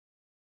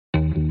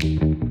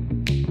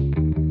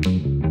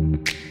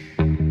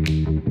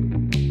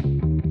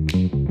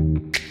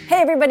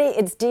everybody,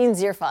 it's Dean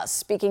Zierfoss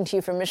speaking to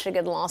you from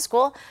Michigan Law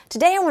School.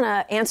 Today I want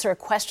to answer a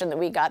question that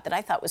we got that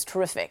I thought was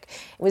terrific.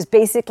 It was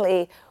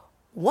basically,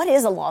 what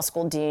is a law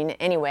school dean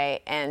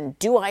anyway, and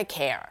do I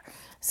care?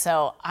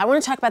 So I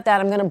want to talk about that.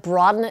 I'm going to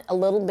broaden it a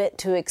little bit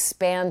to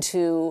expand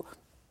to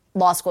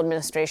law school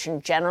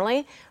administration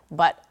generally,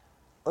 but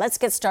let's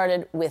get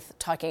started with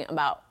talking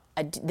about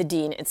the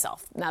dean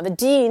itself. Now, the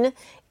dean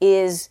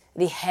is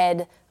the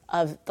head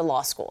of the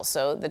law school,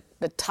 so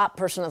the top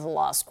person of the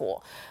law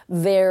school.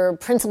 Their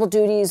principal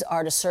duties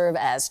are to serve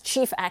as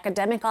chief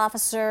academic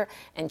officer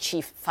and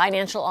chief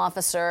financial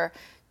officer.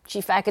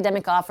 Chief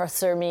academic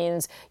officer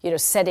means,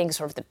 setting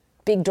sort of the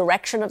big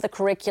direction of the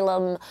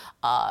curriculum,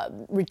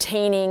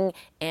 retaining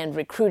and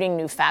recruiting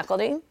new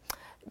faculty.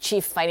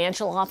 Chief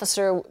financial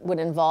officer would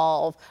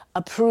involve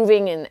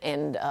approving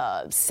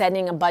and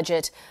setting a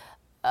budget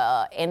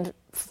and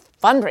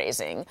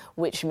fundraising,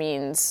 which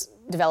means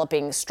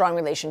developing strong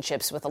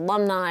relationships with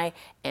alumni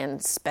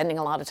and spending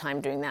a lot of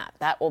time doing that.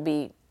 That will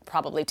be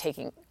probably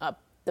taking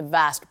up the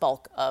vast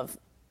bulk of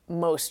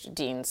most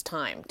deans'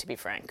 time, to be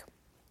frank.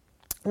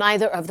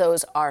 Neither of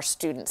those are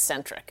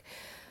student-centric,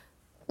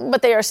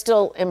 but they are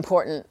still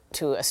important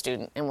to a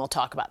student, and we'll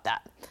talk about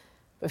that.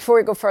 Before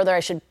we go further, I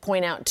should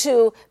point out,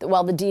 too, that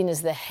while the dean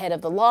is the head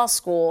of the law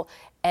school,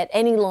 at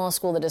any law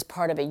school that is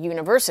part of a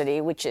university,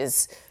 which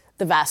is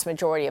the vast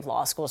majority of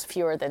law schools,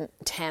 fewer than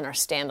 10 are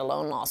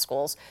standalone law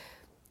schools,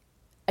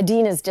 a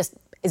dean is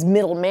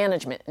middle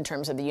management in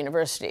terms of the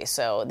university.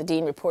 So the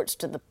dean reports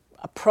to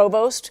a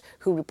provost,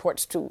 who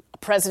reports to a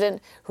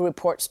president, who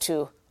reports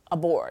to a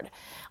board.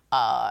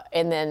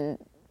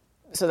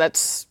 So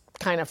that's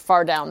kind of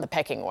far down the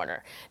pecking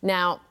order.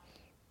 Now,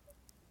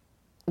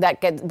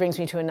 that brings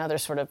me to another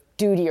sort of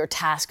duty or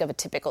task of a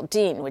typical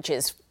dean, which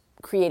is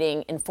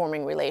creating and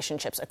forming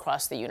relationships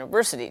across the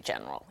university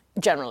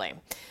generally.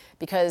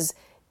 Because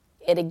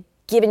at a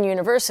given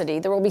university,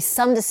 there will be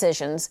some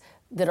decisions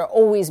that are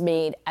always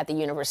made at the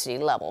university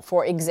level.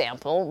 For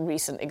example,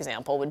 recent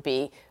example would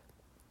be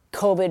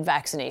COVID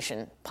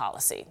vaccination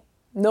policy.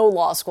 No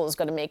law school is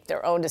going to make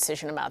their own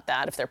decision about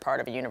that if they're part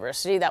of a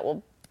university. That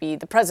will be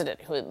the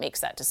president who makes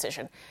that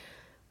decision.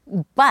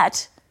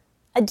 But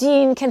a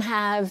dean can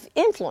have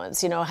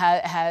influence.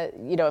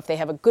 If they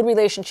have a good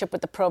relationship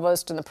with the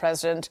provost and the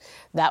president,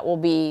 that will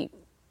be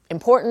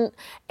important.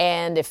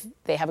 And if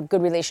they have a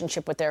good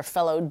relationship with their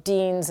fellow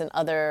deans and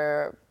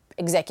other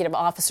executive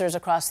officers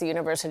across the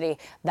university,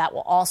 that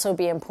will also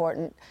be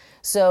important.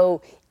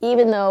 So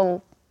even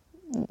though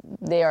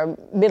they are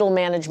middle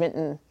management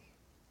and,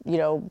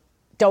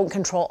 don't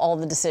control all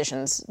the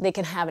decisions, they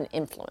can have an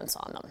influence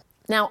on them.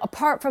 Now,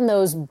 apart from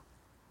those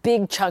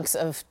big chunks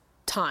of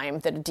time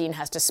that a dean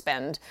has to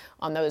spend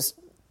on those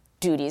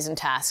duties and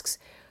tasks,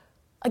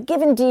 a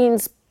given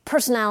dean's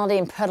personality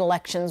and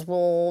predilections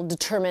will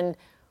determine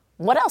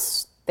what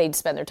else they'd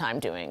spend their time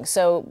doing.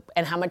 So,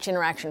 and how much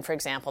interaction, for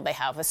example, they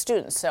have with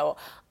students. So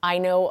I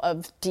know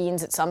of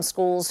deans at some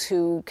schools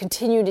who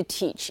continue to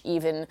teach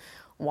even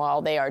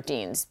while they are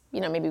deans.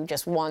 Maybe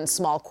just one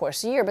small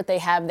course a year, but they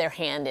have their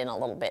hand in a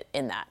little bit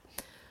in that.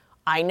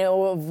 I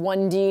know of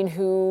one dean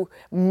who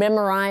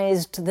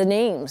memorized the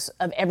names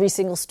of every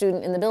single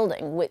student in the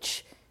building,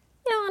 which,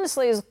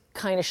 honestly is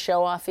kind of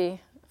show-offy,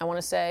 I want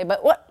to say,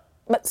 but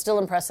still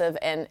impressive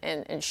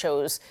and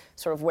shows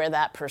sort of where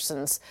that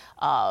person's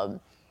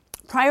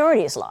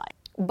priorities lie.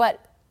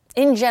 But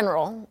in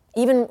general,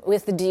 even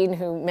with the dean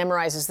who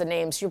memorizes the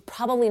names, you're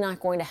probably not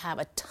going to have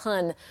a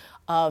ton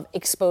of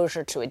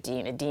exposure to a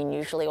dean. A dean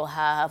usually will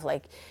have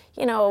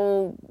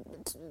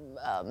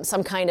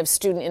some kind of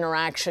student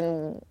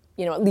interaction,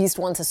 at least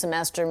once a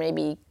semester,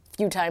 maybe a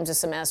few times a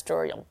semester,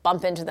 or you'll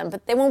bump into them,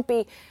 but they won't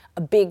be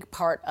a big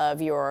part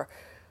of your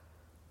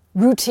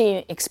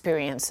routine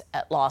experience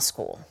at law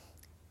school.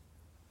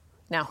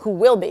 Now, who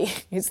will be?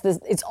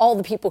 It's all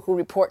the people who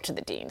report to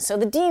the dean. So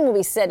the dean will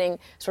be setting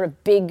sort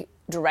of big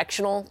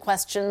directional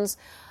questions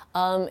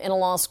in a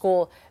law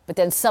school, but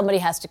then somebody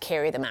has to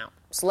carry them out.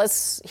 So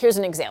here's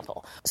an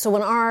example. So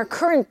when our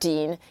current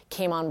dean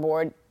came on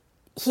board,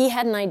 he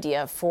had an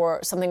idea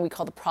for something we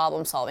call the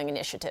Problem Solving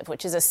Initiative,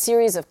 which is a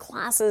series of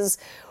classes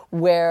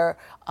where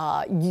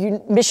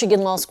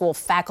Michigan Law School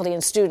faculty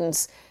and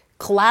students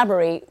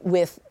collaborate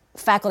with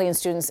faculty and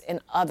students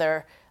in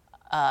other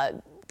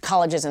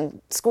colleges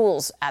and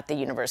schools at the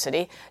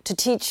university to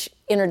teach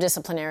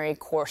interdisciplinary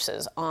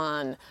courses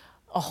on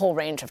a whole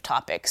range of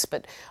topics.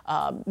 But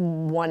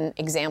one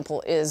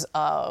example is,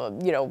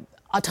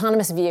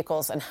 autonomous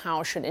vehicles and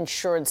how should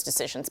insurance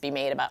decisions be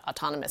made about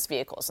autonomous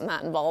vehicles. And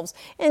that involves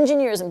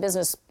engineers and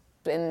business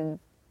and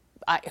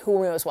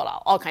who knows what,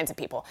 all kinds of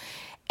people.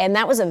 And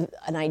that was an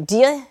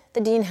idea the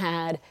dean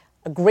had,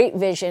 a great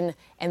vision,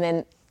 and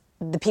then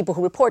the people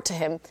who report to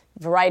him,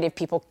 a variety of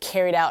people,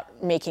 carried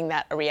out making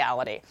that a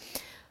reality.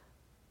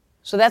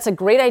 So that's a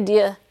great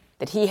idea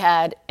that he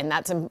had, and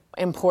that's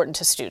important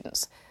to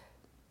students.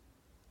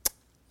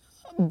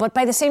 But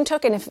by the same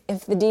token,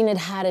 if the dean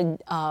had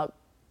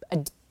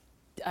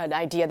an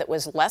idea that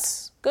was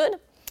less good,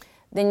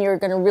 then you're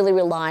going to really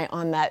rely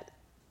on that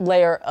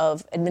layer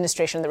of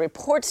administration that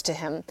reports to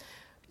him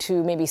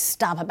to maybe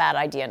stop a bad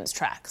idea in its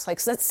tracks. Like,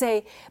 so let's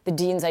say the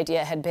dean's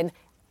idea had been,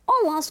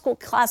 all law school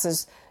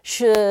classes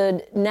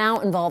should now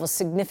involve a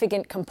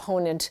significant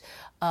component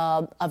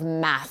of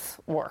math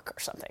work or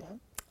something.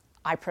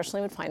 I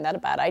personally would find that a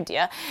bad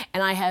idea,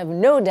 and I have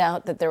no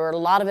doubt that there were a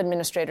lot of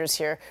administrators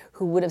here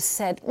who would have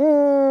said,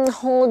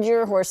 hold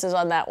your horses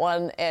on that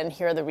one, and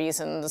here are the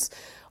reasons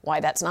why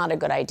that's not a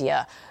good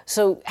idea.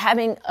 So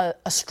having a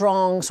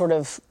strong sort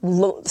of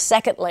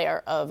second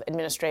layer of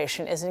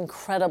administration is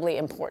incredibly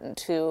important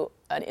to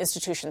an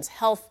institution's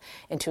health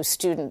and to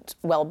student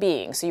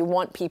well-being. So you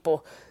want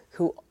people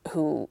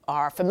who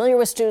are familiar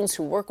with students,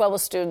 who work well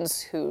with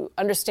students, who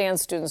understand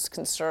students'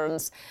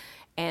 concerns.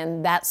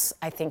 And that's,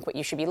 I think, what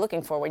you should be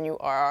looking for when you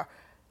are,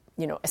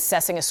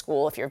 assessing a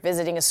school. If you're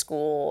visiting a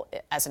school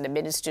as an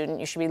admitted student,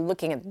 you should be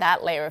looking at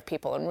that layer of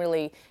people and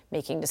really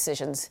making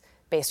decisions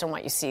based on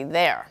what you see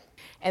there.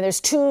 And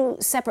there's two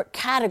separate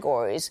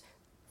categories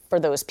for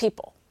those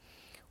people.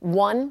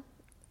 One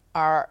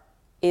are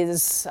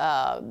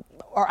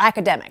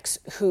academics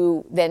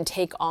who then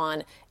take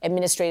on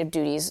administrative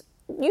duties,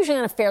 usually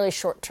on a fairly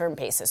short-term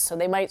basis. So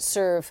they might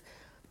serve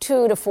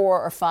 2 to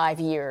 4 or 5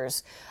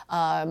 years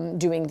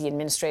doing the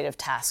administrative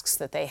tasks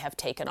that they have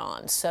taken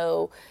on.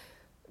 So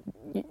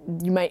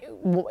you might,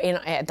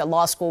 at the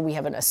law school, we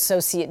have an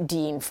associate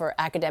dean for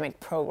academic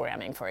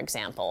programming, for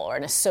example, or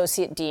an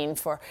associate dean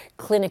for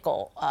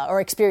clinical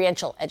or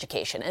experiential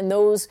education. And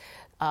those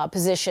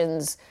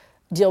positions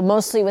deal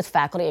mostly with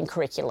faculty and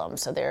curriculum.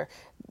 So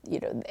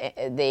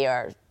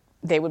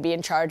they would be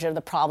in charge of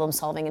the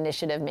problem-solving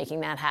initiative, making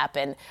that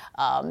happen.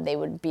 They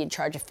would be in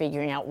charge of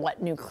figuring out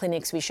what new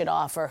clinics we should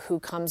offer, who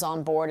comes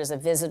on board as a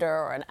visitor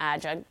or an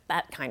adjunct,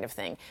 that kind of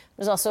thing.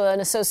 There's also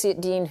an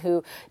associate dean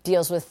who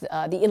deals with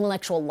the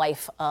intellectual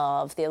life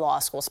of the law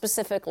school,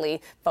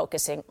 specifically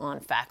focusing on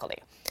faculty.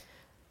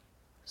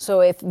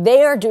 So if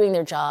they are doing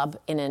their job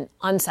in an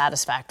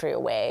unsatisfactory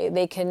way,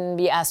 they can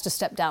be asked to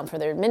step down for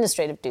their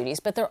administrative duties,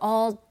 but they're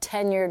all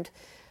tenured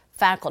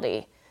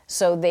faculty.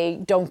 So they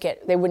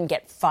wouldn't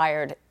get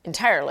fired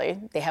entirely.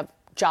 They have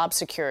job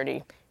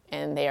security,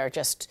 and they are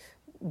just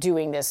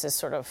doing this as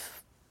sort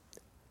of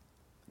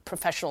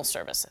professional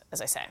service,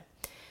 as I say.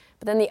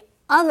 But then the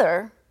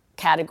other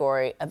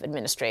category of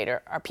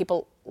administrator are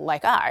people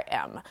like I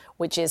am,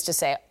 which is to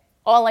say,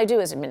 all I do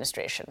is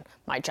administration.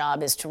 My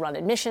job is to run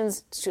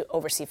admissions, to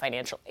oversee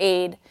financial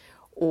aid,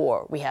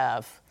 or we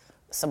have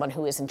someone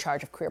who is in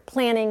charge of career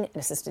planning, an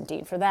assistant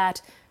dean for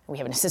that. We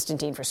have an assistant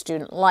dean for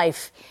student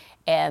life.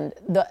 And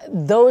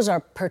those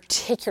are tend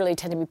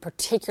to be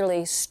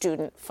particularly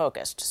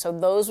student-focused. So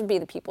those would be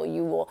the people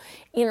you will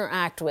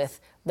interact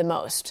with the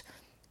most.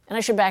 And I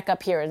should back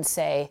up here and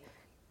say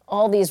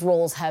all these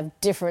roles have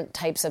different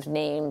types of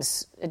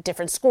names at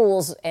different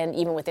schools and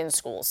even within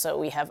schools. So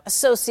we have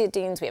associate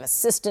deans, we have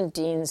assistant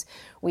deans,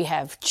 we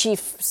have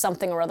chief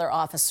something or other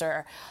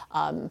officer,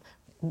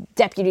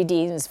 deputy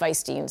deans,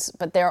 vice deans,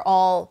 but they're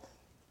all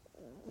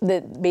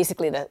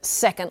basically the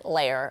second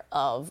layer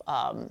of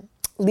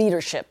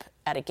leadership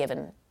at a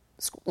given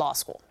law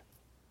school.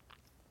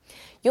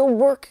 You'll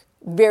work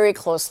very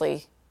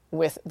closely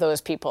with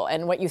those people,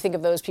 and what you think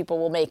of those people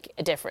will make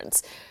a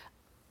difference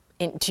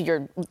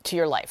to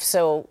your life.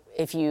 So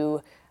if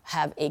you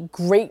have a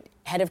great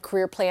head of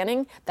career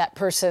planning, that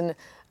person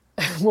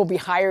will be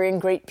hiring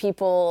great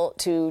people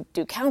to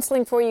do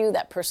counseling for you.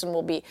 That person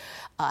will be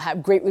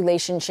have great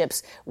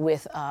relationships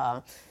with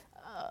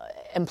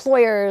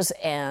employers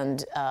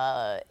and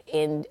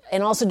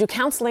also do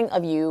counseling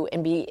of you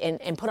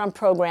and put on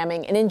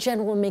programming, and in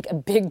general make a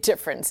big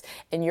difference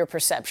in your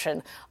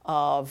perception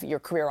of your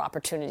career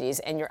opportunities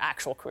and your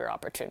actual career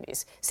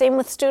opportunities. Same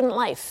with student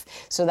life.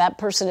 So that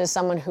person is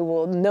someone who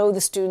will know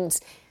the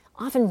students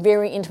often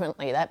very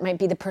intimately. That might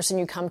be the person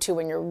you come to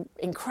when you're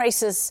in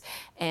crisis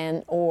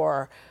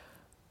or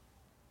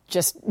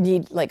just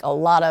need like a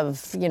lot of,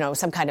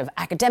 some kind of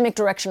academic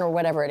direction or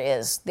whatever it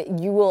is, that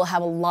you will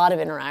have a lot of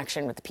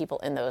interaction with the people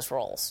in those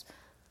roles.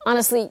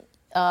 Honestly,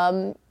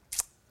 now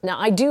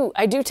I do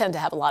tend to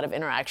have a lot of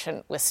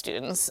interaction with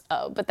students,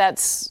 but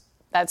that's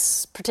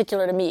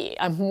particular to me.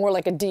 I'm more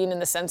like a dean in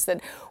the sense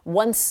that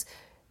once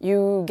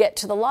you get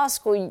to the law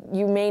school,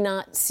 you may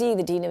not see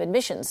the dean of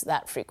admissions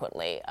that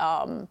frequently.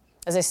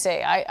 As I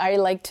say, I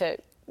like to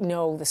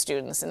know the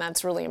students, and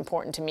that's really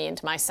important to me and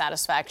to my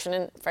satisfaction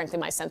and, frankly,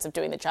 my sense of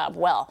doing the job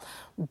well.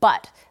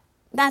 But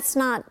that's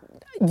not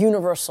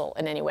universal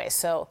in any way,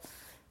 so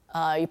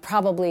you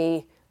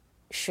probably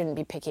shouldn't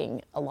be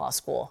picking a law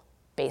school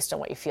based on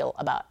what you feel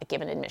about a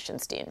given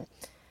admissions dean.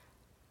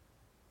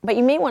 But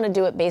you may want to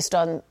do it based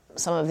on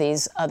some of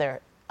these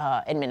other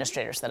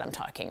administrators that I'm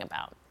talking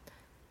about.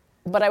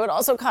 But I would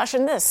also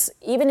caution this: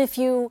 even if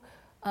you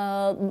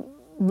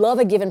love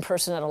a given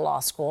person at a law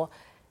school,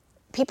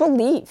 people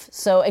leave,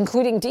 so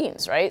including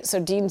deans, right? So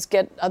deans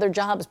get other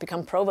jobs,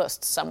 become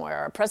provosts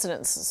somewhere or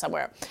presidents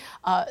somewhere.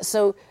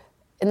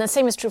 And the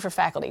same is true for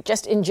faculty.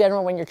 Just in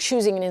general, when you're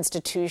choosing an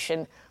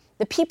institution,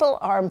 the people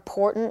are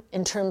important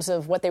in terms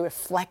of what they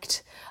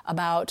reflect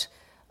about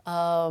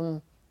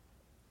the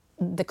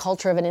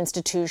culture of an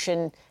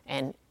institution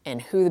and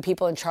and who the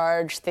people in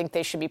charge think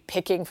they should be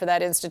picking for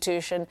that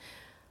institution.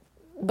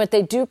 But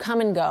they do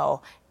come and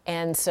go.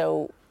 And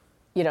so,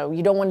 you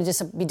don't want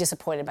to be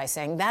disappointed by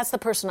saying, that's the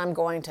person I'm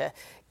going to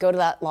go to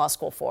that law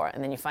school for.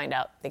 And then you find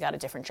out they got a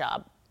different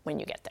job when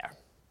you get there.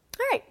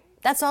 All right,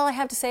 that's all I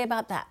have to say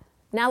about that.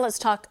 Now let's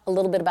talk a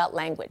little bit about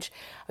language.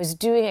 I was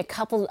doing a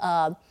couple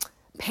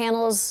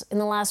panels in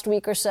the last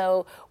week or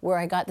so where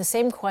I got the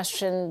same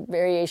question,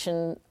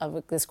 variation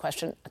of this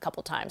question a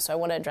couple times. So I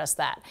want to address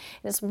that.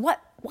 And it's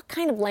what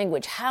kind of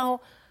language, how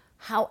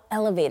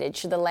elevated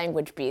should the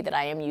language be that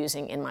I am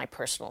using in my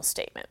personal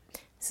statement?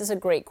 This is a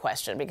great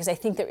question because I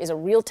think there is a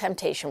real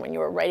temptation when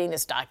you are writing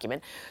this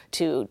document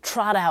to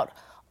trot out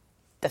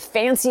the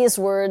fanciest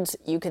words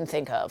you can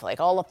think of,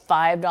 like all the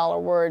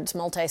 $5 words,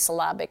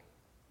 multisyllabic,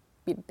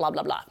 blah,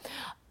 blah, blah.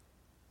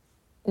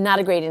 Not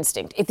a great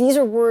instinct. If these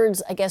are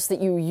words, I guess,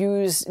 that you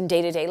use in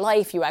day-to-day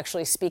life, you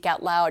actually speak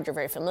out loud, you're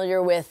very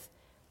familiar with,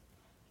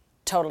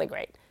 totally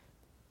great.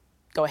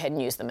 Go ahead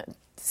and use them.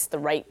 It's the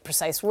right,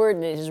 precise word,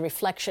 and it is a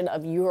reflection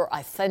of your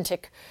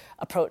authentic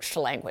approach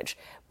to language.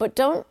 But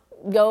don't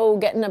go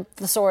getting a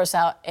thesaurus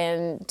out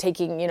and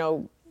taking,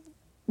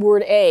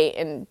 word A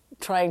and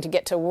trying to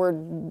get to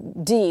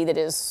word D that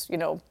is,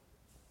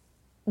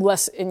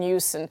 less in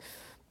use and,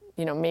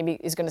 maybe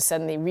is going to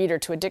send the reader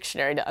to a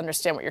dictionary to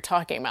understand what you're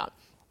talking about.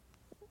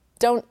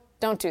 Don't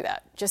do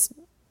that. Just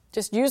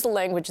use the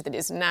language that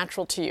is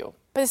natural to you.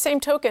 By the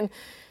same token,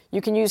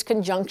 you can use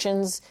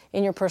conjunctions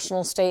in your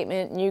personal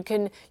statement. You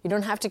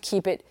don't have to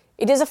keep it.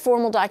 It is a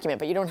formal document,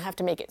 but you don't have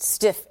to make it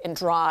stiff and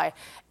dry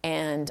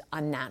and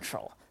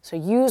unnatural. So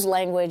use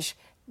language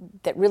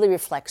that really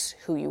reflects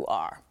who you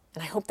are.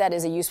 And I hope that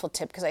is a useful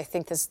tip because I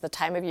think this is the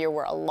time of year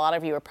where a lot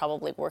of you are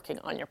probably working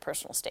on your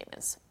personal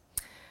statements.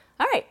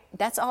 All right,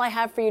 that's all I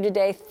have for you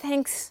today.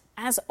 Thanks,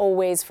 as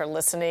always, for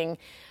listening.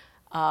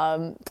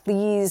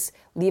 Please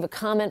leave a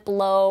comment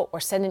below or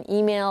send an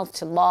email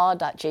to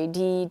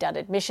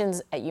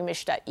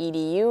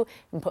law.jd.admissions@umich.edu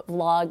and put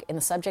vlog in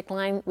the subject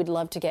line. We'd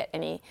love to get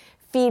any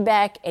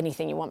feedback,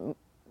 anything you want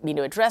me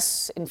to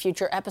address in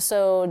future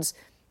episodes,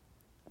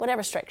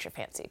 whatever strikes your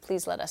fancy.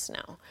 Please let us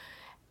know.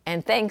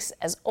 And thanks,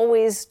 as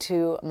always,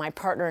 to my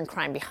partner in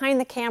crime behind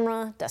the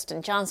camera,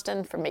 Dustin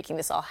Johnston, for making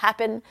this all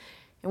happen.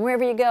 And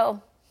wherever you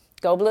go,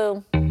 go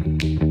blue.